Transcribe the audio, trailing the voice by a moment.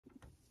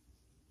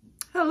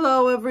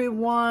Hello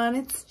everyone,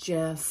 it's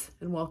Jess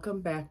and welcome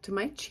back to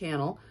my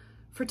channel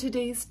for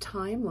today's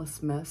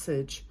timeless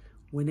message.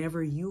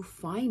 Whenever you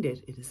find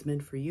it, it is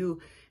meant for you,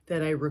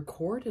 that I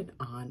recorded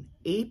on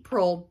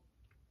April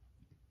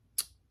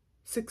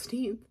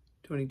 16th,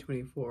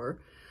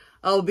 2024.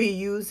 I'll be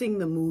using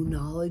the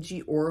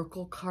Moonology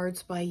Oracle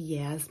cards by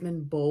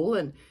Yasmin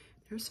Boland.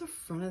 There's the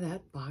front of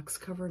that box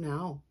cover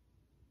now.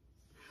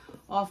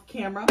 Off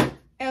camera,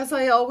 as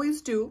I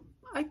always do,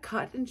 I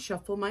cut and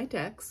shuffle my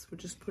decks. We're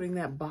just putting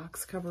that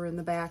box cover in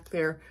the back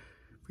there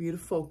for you to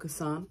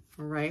focus on.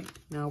 All right,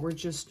 now we're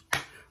just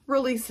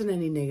releasing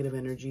any negative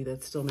energy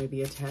that still may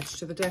be attached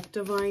to the deck.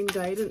 Divine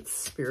guidance,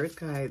 spirit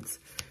guides,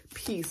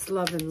 peace,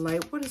 love, and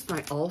light. What is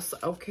my also?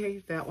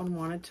 Okay, that one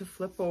wanted to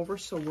flip over,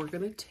 so we're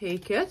going to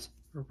take it.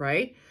 All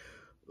right.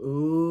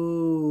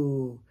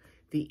 Ooh,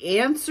 the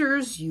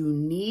answers you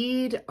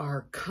need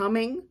are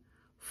coming.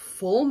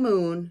 Full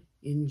moon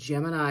in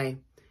Gemini.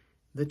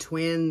 The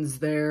twins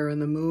there and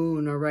the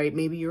moon, all right?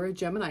 Maybe you're a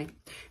Gemini.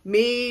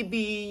 Maybe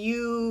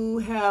you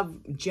have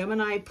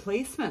Gemini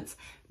placements.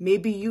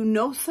 Maybe you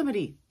know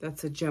somebody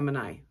that's a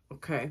Gemini,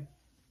 okay?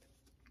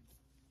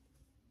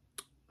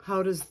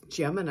 How does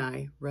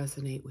Gemini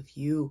resonate with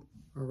you,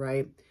 all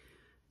right?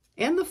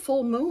 And the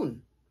full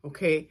moon,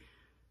 okay?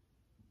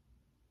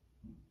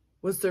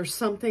 Was there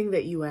something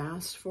that you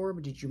asked for?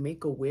 Did you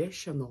make a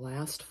wish on the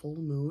last full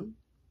moon,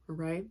 all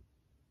right?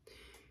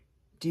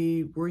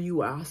 Were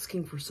you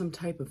asking for some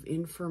type of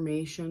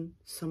information,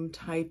 some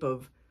type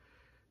of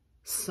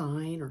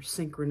sign or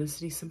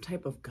synchronicity, some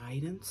type of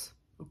guidance,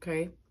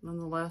 okay, on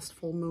the last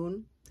full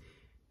moon?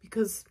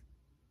 Because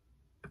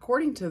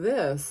according to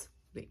this,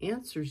 the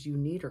answers you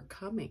need are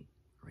coming,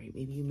 right?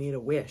 Maybe you made a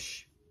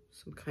wish,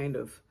 some kind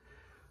of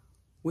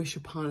wish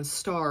upon a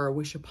star, a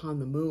wish upon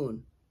the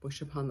moon,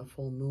 wish upon the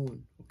full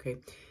moon, okay?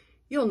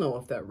 You'll know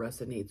if that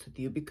resonates with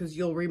you because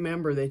you'll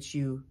remember that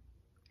you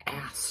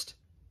asked,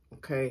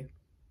 okay?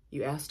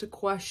 You asked a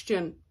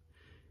question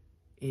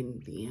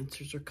and the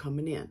answers are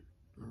coming in.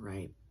 All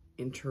right.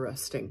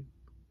 Interesting.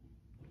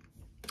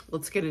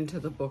 Let's get into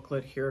the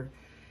booklet here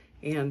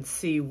and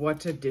see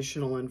what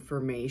additional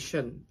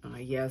information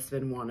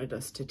Yasmin wanted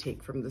us to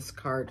take from this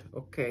card.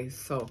 Okay,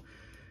 so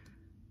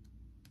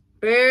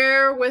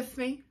bear with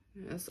me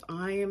as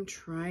I am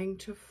trying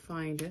to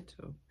find it.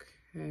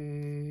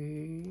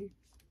 Okay.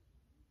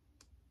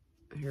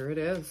 Here it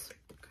is.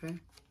 Okay.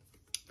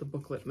 The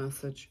booklet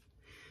message.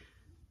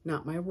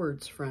 Not my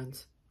words,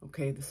 friends.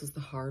 Okay, this is the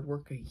hard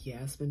work of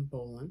Yasmin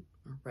Boland.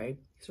 All right,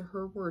 these are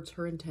her words,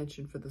 her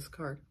intention for this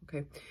card.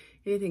 Okay,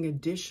 anything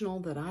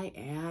additional that I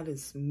add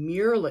is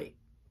merely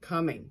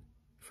coming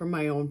from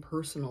my own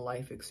personal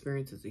life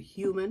experience as a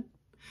human.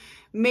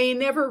 May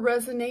never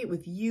resonate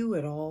with you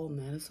at all, and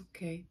that is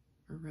okay.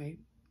 All right,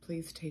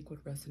 please take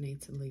what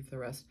resonates and leave the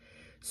rest.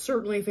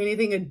 Certainly, if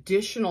anything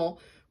additional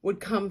would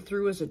come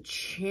through as a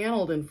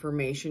channeled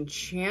information,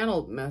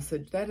 channeled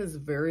message, that is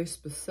very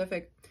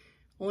specific.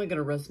 Only going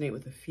to resonate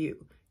with a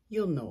few.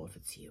 You'll know if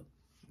it's you.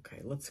 Okay,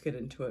 let's get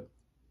into it.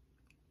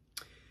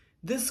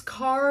 This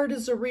card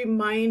is a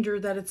reminder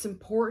that it's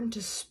important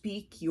to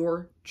speak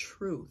your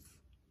truth.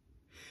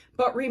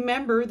 But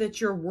remember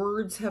that your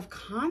words have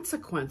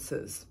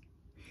consequences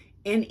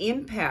and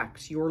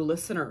impact your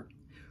listener.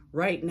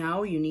 Right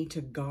now, you need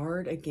to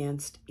guard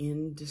against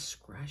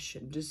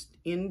indiscretion. Just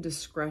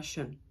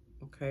indiscretion,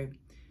 okay?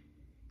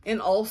 And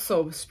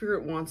also,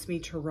 Spirit wants me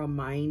to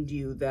remind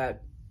you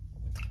that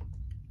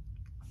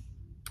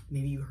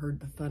maybe you heard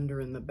the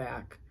thunder in the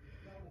back,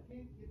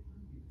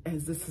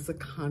 as this is a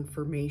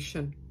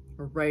confirmation,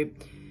 all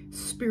right?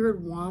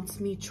 Spirit wants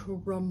me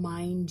to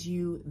remind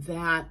you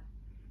that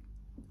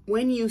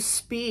when you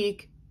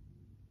speak,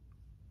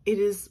 it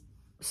is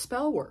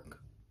spell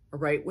work, all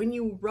right? When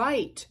you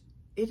write,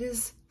 it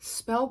is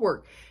spell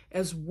work,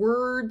 as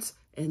words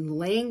and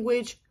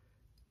language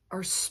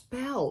are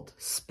spelled,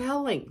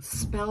 spelling,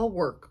 spell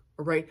work,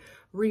 all right?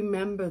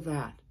 Remember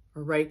that,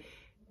 all right?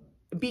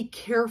 Be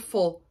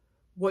careful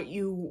what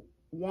you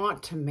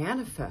want to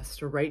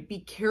manifest, all right? Be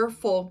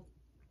careful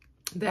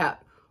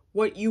that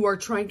what you are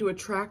trying to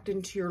attract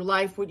into your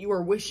life, what you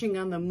are wishing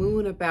on the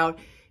moon about,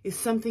 is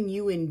something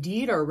you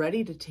indeed are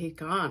ready to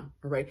take on,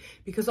 all right?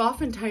 Because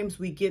oftentimes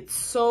we get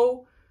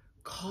so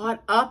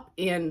caught up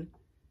in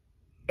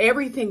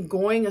everything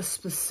going a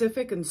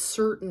specific and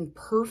certain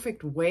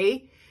perfect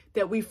way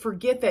that we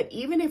forget that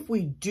even if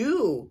we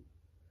do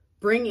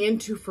bring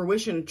into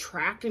fruition,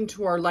 attract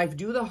into our life,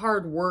 do the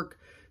hard work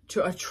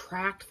to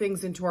attract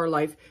things into our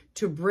life,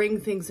 to bring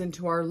things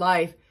into our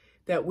life,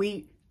 that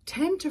we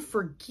tend to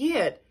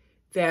forget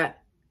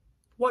that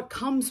what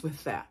comes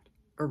with that,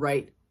 all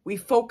right? We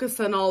focus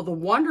on all the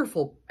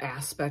wonderful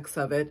aspects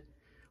of it,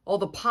 all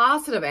the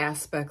positive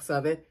aspects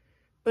of it.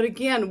 But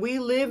again, we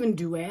live in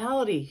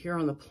duality here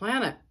on the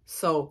planet.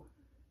 So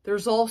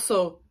there's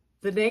also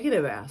the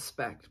negative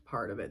aspect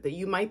part of it that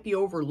you might be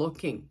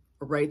overlooking,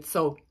 all right?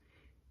 So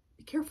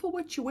be careful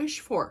what you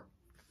wish for,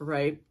 all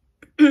right?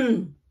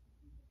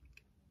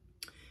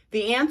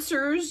 The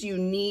answers you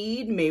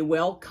need may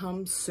well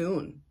come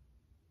soon.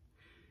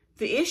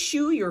 The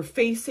issue you're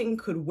facing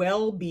could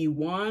well be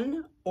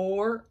one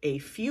or a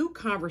few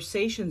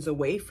conversations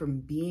away from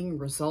being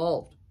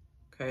resolved,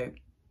 okay?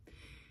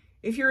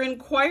 If you're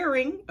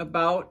inquiring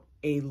about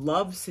a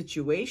love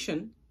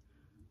situation,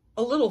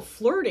 a little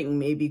flirting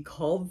may be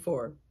called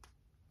for.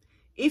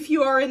 If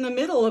you are in the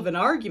middle of an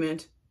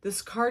argument,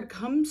 this card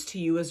comes to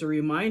you as a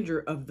reminder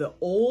of the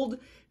old,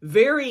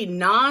 very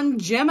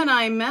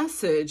non-Gemini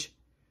message,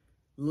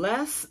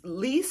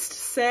 least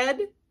said,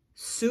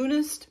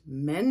 soonest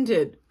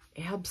mended.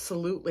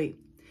 Absolutely.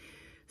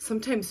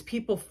 Sometimes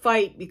people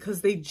fight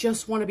because they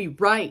just want to be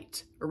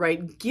right, all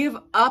right? Give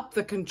up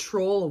the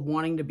control of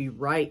wanting to be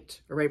right,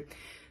 all right?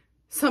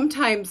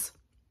 Sometimes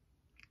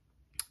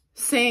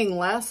saying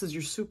less is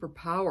your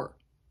superpower,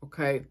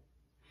 okay?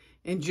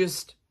 And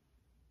just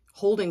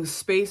holding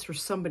space for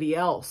somebody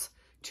else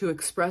to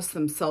express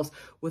themselves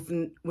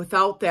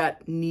without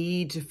that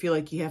need to feel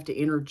like you have to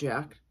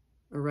interject,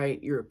 all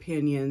right? Your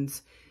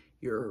opinions,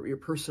 your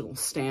personal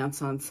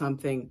stance on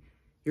something,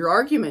 your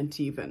argument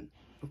even,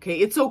 okay?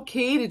 It's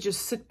okay to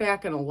just sit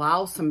back and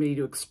allow somebody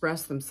to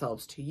express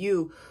themselves to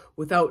you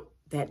without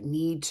that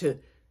need to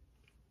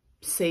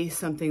say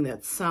something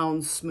that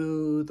sounds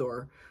smooth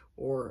or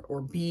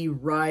be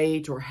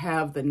right or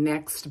have the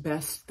next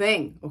best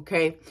thing,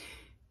 okay?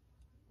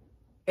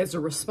 As a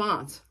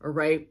response, all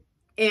right?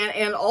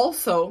 And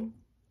also,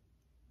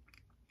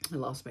 I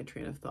lost my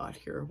train of thought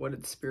here. What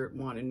did Spirit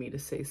wanted me to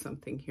say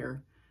something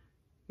here?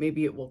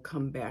 Maybe it will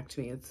come back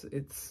to me.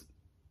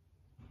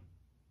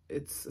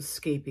 It's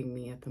escaping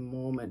me at the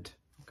moment,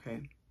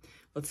 okay?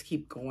 Let's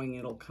keep going.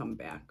 It'll come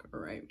back,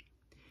 all right?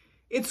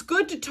 It's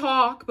good to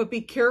talk, but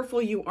be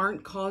careful you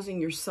aren't causing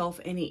yourself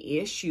any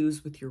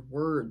issues with your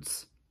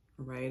words,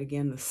 all right?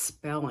 Again, the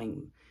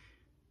spelling,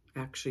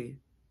 actually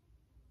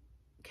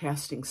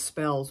casting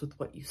spells with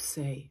what you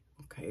say,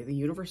 okay? The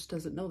universe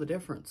doesn't know the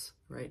difference,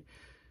 right?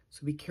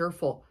 So be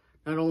careful,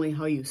 not only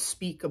how you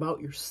speak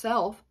about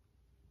yourself,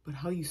 but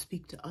how you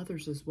speak to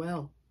others as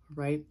well,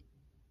 right?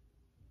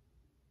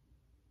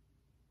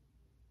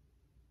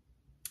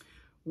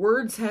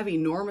 Words have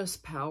enormous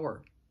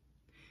power.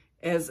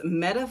 As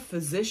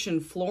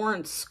metaphysician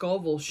Florence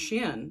Scovel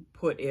Shinn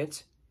put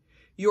it,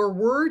 your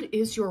word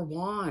is your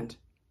wand.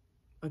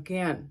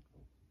 Again,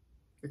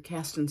 you're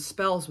casting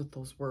spells with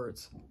those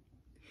words.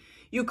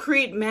 You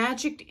create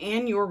magic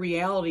and your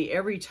reality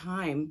every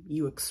time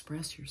you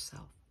express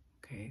yourself.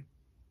 Okay,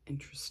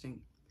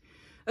 interesting.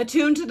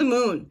 Attune to the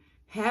moon.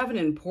 Have an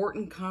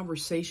important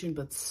conversation,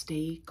 but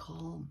stay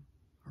calm,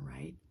 all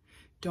right?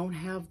 Don't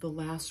have the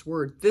last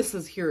word.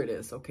 Here it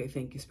is. Okay,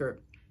 thank you,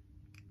 Spirit.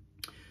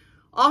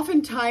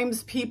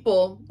 Oftentimes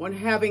people, when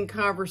having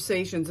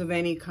conversations of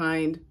any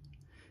kind,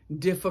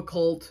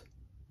 difficult,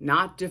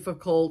 not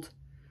difficult,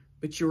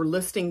 but you're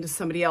listening to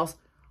somebody else,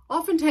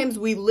 oftentimes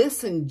we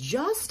listen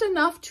just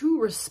enough to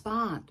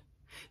respond,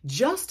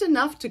 just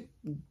enough to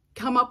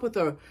come up with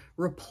a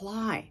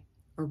reply,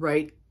 all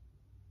right?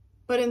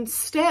 But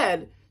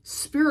instead,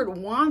 Spirit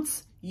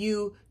wants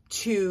you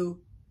to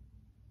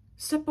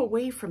step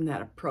away from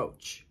that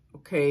approach,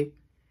 okay?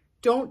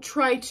 Don't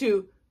try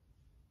to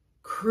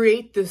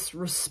create this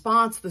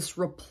response, this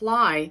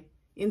reply.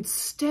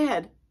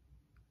 Instead,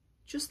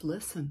 just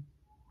listen.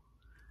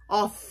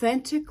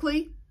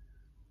 Authentically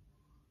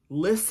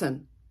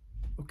listen,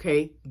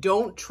 okay?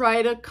 Don't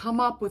try to come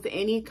up with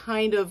any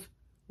kind of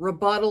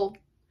rebuttal,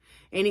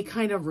 any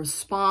kind of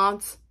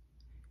response.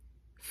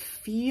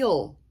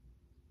 Feel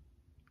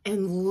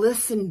and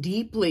listen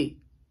deeply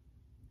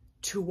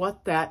to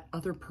what that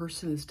other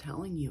person is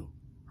telling you,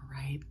 all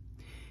right?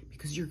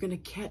 Because you're going to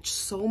catch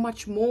so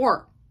much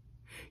more.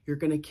 You're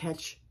going to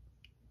catch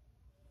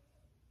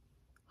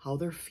how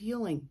they're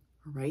feeling,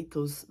 all right?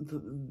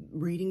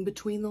 Reading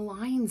between the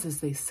lines, as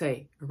they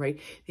say, all right?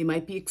 They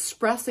might be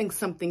expressing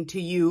something to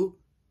you,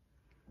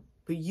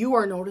 but you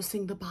are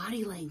noticing the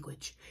body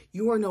language.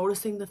 You are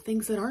noticing the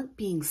things that aren't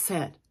being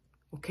said,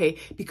 okay?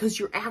 Because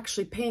you're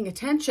actually paying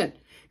attention.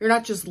 You're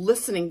not just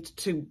listening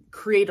to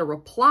create a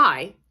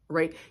reply,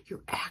 right?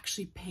 You're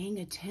actually paying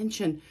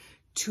attention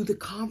to the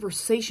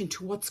conversation,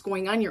 to what's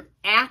going on. You're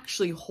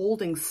actually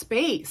holding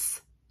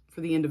space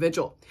for the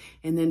individual.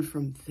 And then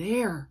from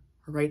there,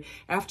 all right,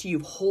 after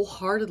you've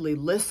wholeheartedly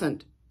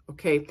listened,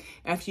 okay,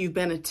 after you've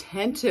been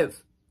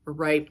attentive, all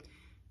right,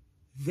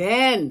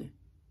 then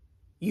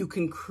you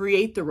can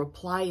create the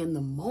reply in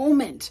the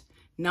moment,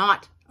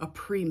 not a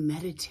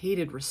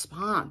premeditated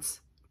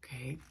response,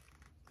 okay?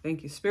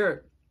 Thank you,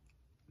 Spirit.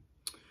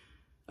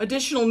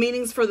 Additional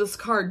meanings for this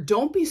card.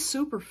 Don't be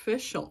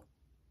superficial.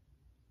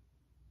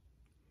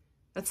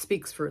 That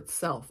speaks for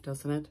itself,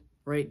 doesn't it?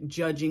 Right?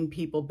 Judging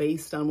people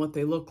based on what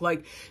they look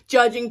like.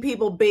 Judging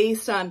people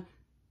based on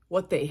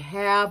what they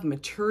have,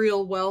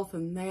 material wealth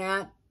and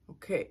that.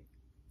 Okay.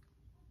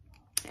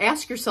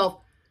 Ask yourself,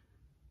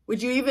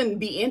 would you even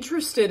be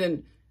interested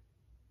in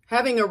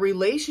having a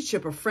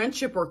relationship, a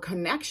friendship, or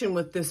connection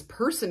with this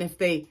person if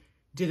they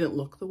didn't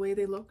look the way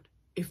they looked?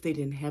 If they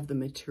didn't have the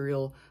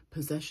material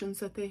possessions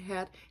that they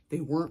had, they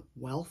weren't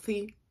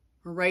wealthy,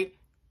 all right?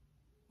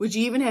 Would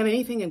you even have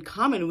anything in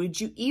common? Would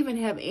you even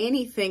have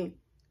anything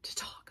to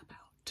talk about,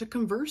 to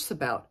converse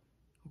about?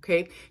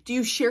 Okay. Do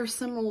you share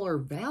similar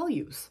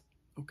values?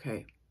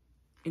 Okay.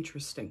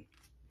 Interesting.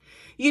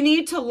 You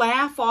need to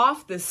laugh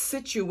off this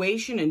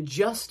situation and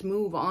just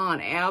move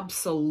on.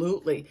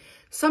 Absolutely.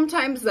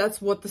 Sometimes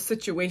that's what the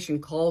situation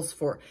calls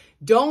for.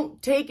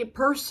 Don't take it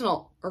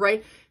personal. All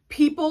right.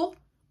 People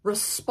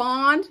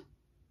respond.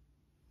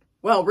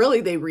 Well,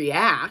 really, they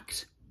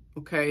react.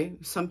 Okay.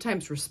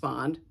 Sometimes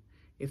respond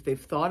if they've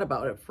thought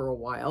about it for a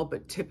while.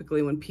 But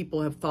typically when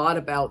people have thought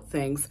about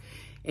things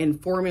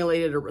and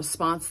formulated a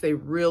response, they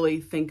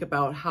really think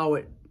about how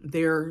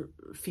their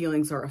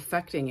feelings are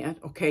affecting it.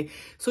 Okay.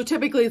 So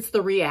typically it's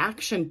the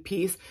reaction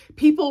piece.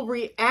 People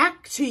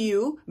react to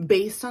you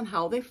based on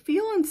how they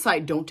feel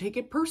inside. Don't take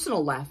it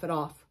personal. Laugh it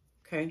off.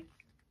 Okay.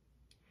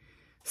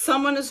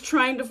 Someone is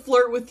trying to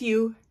flirt with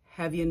you.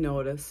 Have you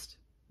noticed?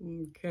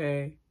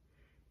 Okay.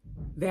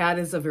 That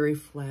is a very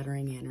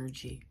flattering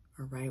energy.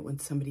 All right. When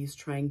somebody's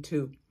trying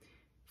to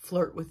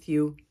flirt with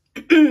you,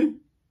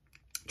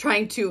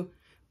 trying to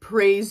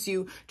praise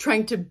you,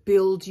 trying to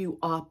build you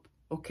up.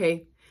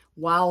 Okay.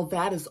 While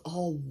that is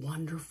all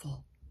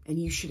wonderful and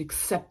you should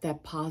accept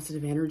that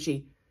positive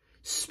energy,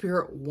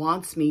 Spirit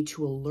wants me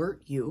to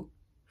alert you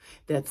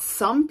that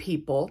some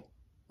people,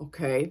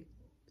 okay,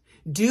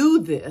 do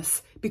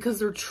this because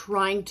they're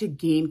trying to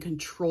gain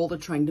control. They're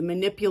trying to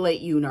manipulate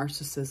you,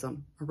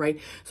 narcissism. All right.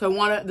 So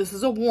this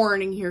is a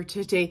warning here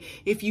today.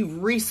 If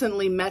you've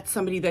recently met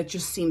somebody that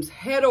just seems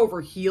head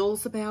over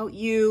heels about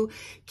you,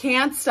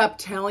 can't stop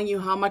telling you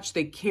how much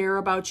they care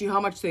about you,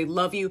 how much they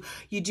love you.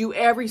 You do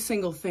every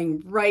single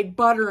thing right,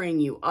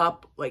 buttering you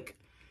up like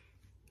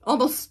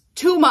almost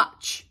too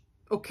much.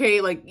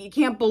 Okay. Like you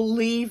can't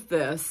believe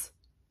this.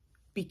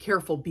 Be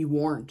careful. Be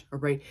warned. All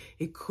right.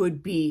 It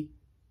could be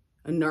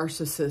a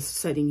narcissist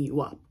setting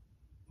you up.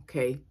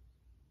 Okay.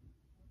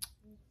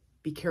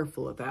 Be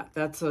careful of that.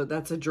 That's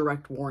a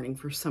direct warning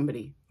for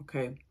somebody.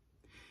 Okay.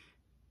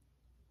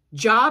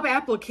 Job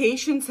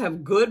applications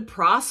have good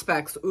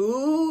prospects.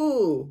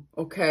 Ooh.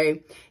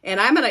 Okay. And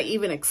I'm going to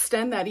even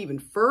extend that even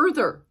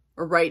further.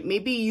 All right.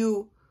 Maybe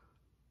you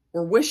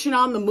were wishing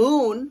on the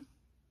moon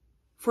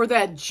for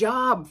that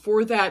job,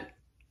 for that,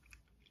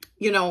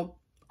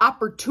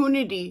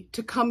 opportunity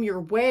to come your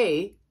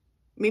way.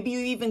 Maybe you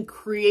even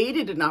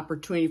created an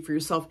opportunity for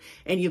yourself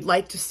and you'd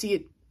like to see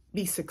it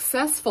be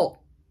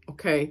successful.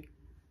 Okay.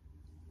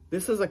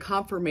 This is a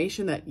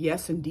confirmation that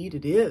yes, indeed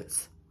it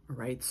is. All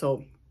right.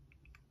 So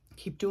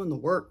keep doing the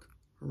work.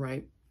 All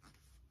right.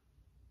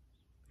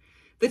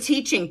 The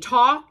teaching,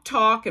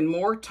 talk, and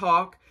more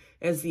talk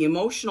as the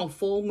emotional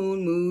full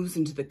moon moves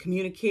into the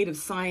communicative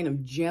sign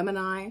of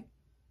Gemini.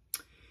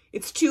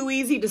 It's too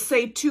easy to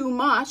say too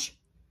much.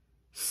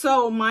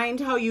 So mind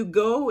how you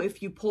go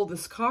if you pull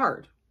this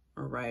card.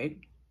 All right.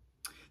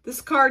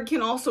 This card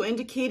can also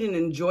indicate an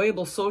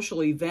enjoyable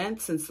social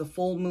event since the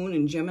full moon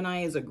in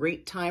Gemini is a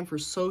great time for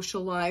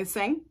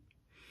socializing.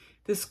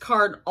 This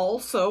card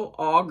also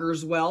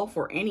augurs well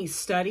for any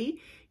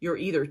study you're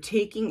either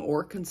taking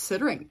or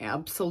considering.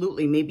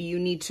 Absolutely. Maybe you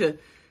need to,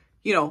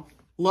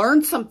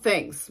 learn some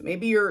things.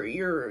 Maybe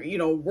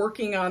you're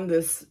working on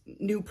this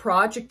new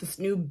project, this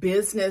new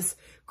business,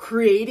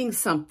 creating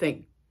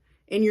something.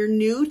 And you're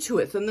new to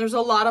it, and there's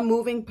a lot of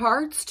moving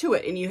parts to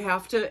it, and you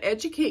have to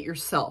educate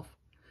yourself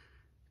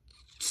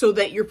so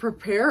that you're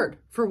prepared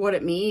for what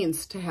it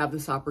means to have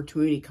this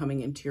opportunity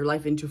coming into your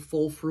life, into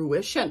full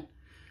fruition,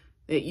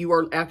 that you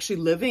are actually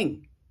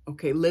living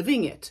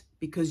it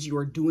because you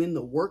are doing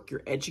the work,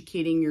 you're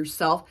educating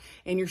yourself,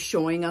 and you're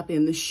showing up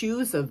in the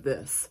shoes of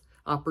this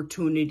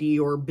opportunity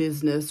or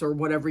business or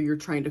whatever you're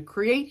trying to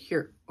create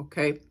here,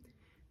 okay?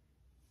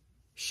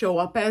 Show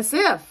up as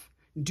if,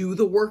 do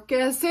the work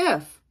as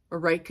if. All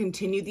right.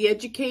 Continue the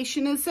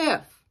education as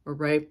if. All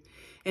right.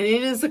 And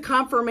it is a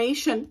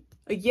confirmation,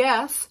 a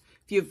yes.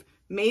 If you've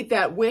made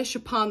that wish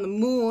upon the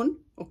moon,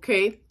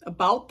 okay,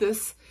 about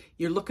this,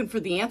 you're looking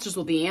for the answers.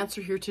 Well, the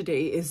answer here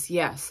today is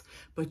yes,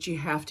 but you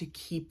have to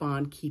keep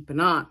on keeping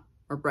on.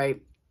 All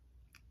right.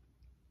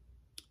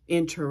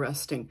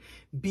 Interesting.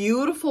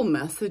 Beautiful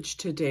message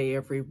today,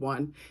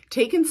 everyone.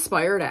 Take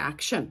inspired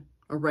action.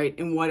 All right.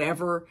 In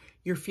whatever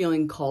you're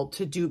feeling called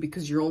to do,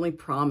 because you're only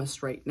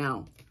promised right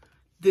now.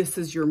 This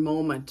is your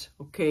moment,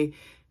 okay?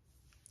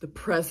 The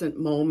present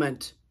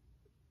moment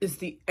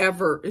is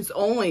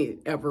only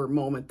ever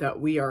moment that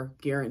we are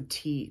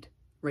guaranteed,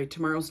 right?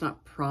 Tomorrow's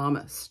not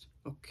promised,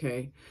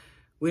 okay?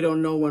 We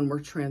don't know when we're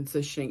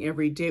transitioning.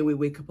 Every day we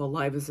wake up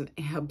alive is an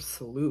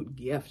absolute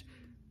gift.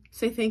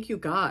 Say thank you,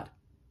 God,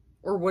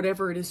 or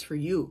whatever it is for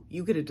you.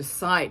 You get to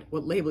decide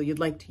what label you'd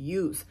like to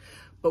use,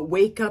 but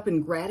wake up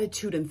in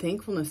gratitude and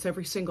thankfulness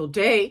every single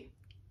day,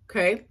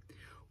 okay?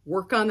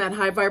 Work on that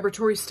high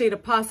vibratory state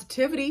of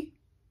positivity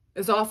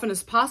as often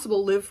as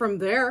possible. Live from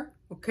there,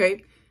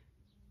 okay?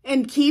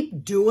 And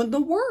keep doing the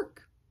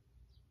work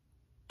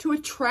to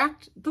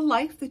attract the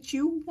life that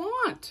you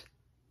want,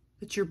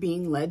 that you're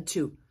being led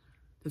to.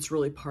 That's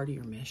really part of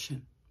your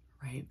mission,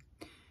 right?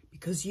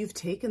 Because you've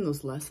taken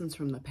those lessons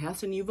from the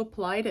past and you've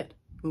applied it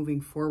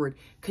moving forward.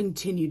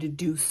 Continue to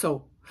do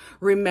so,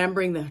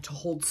 Remembering that to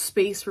hold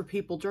space for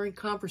people during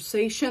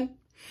conversation.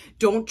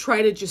 Don't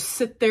try to just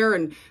sit there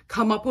and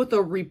come up with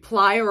a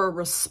reply or a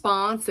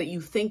response that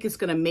you think is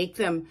going to make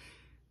them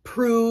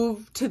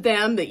prove to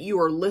them that you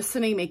are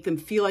listening, make them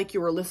feel like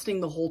you were listening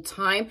the whole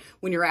time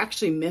when you're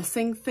actually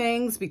missing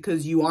things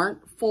because you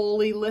aren't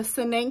fully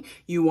listening.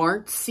 You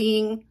aren't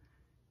seeing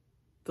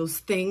those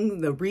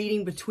things, the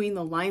reading between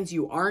the lines.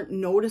 You aren't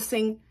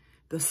noticing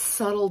the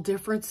subtle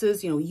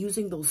differences,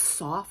 using those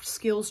soft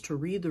skills to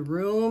read the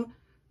room.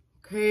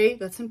 Okay,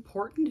 that's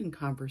important in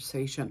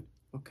conversation.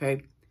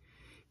 Okay,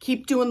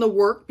 keep doing the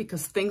work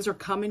because things are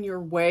coming your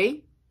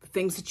way, the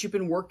things that you've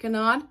been working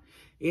on.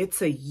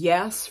 It's a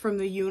yes from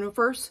the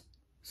universe.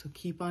 So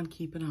keep on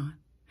keeping on.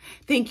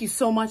 Thank you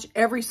so much,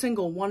 every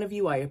single one of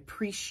you. I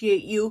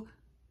appreciate you.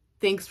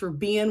 Thanks for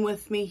being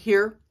with me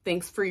here.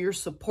 Thanks for your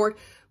support.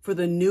 For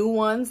the new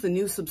ones, the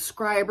new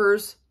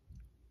subscribers,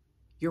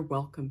 you're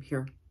welcome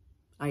here.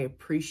 I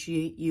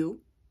appreciate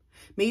you.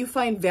 May you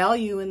find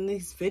value in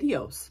these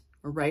videos.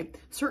 All right.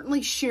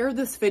 Certainly share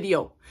this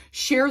video.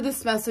 Share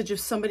this message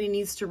if somebody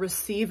needs to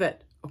receive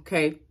it.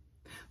 Okay.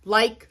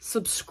 Like,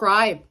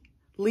 subscribe.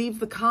 Leave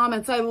the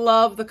comments. I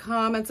love the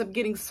comments. I'm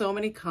getting so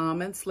many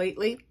comments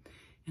lately,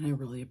 and I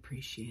really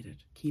appreciate it.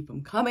 Keep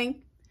them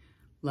coming.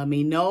 Let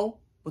me know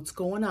what's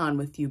going on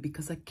with you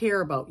because I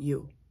care about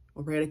you.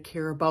 All right. I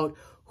care about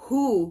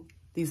who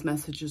these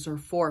messages are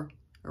for.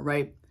 All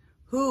right.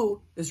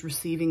 Who is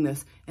receiving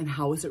this and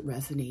how is it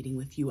resonating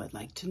with you? I'd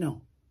like to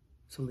know.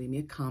 So leave me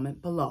a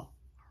comment below.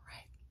 All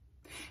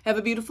right. Have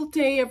a beautiful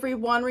day,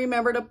 everyone.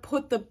 Remember to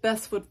put the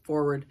best foot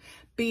forward.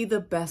 Be the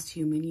best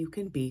human you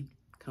can be.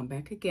 Come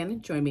back again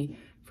and join me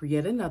for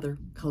yet another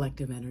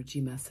collective energy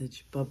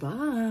message.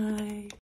 Bye-bye.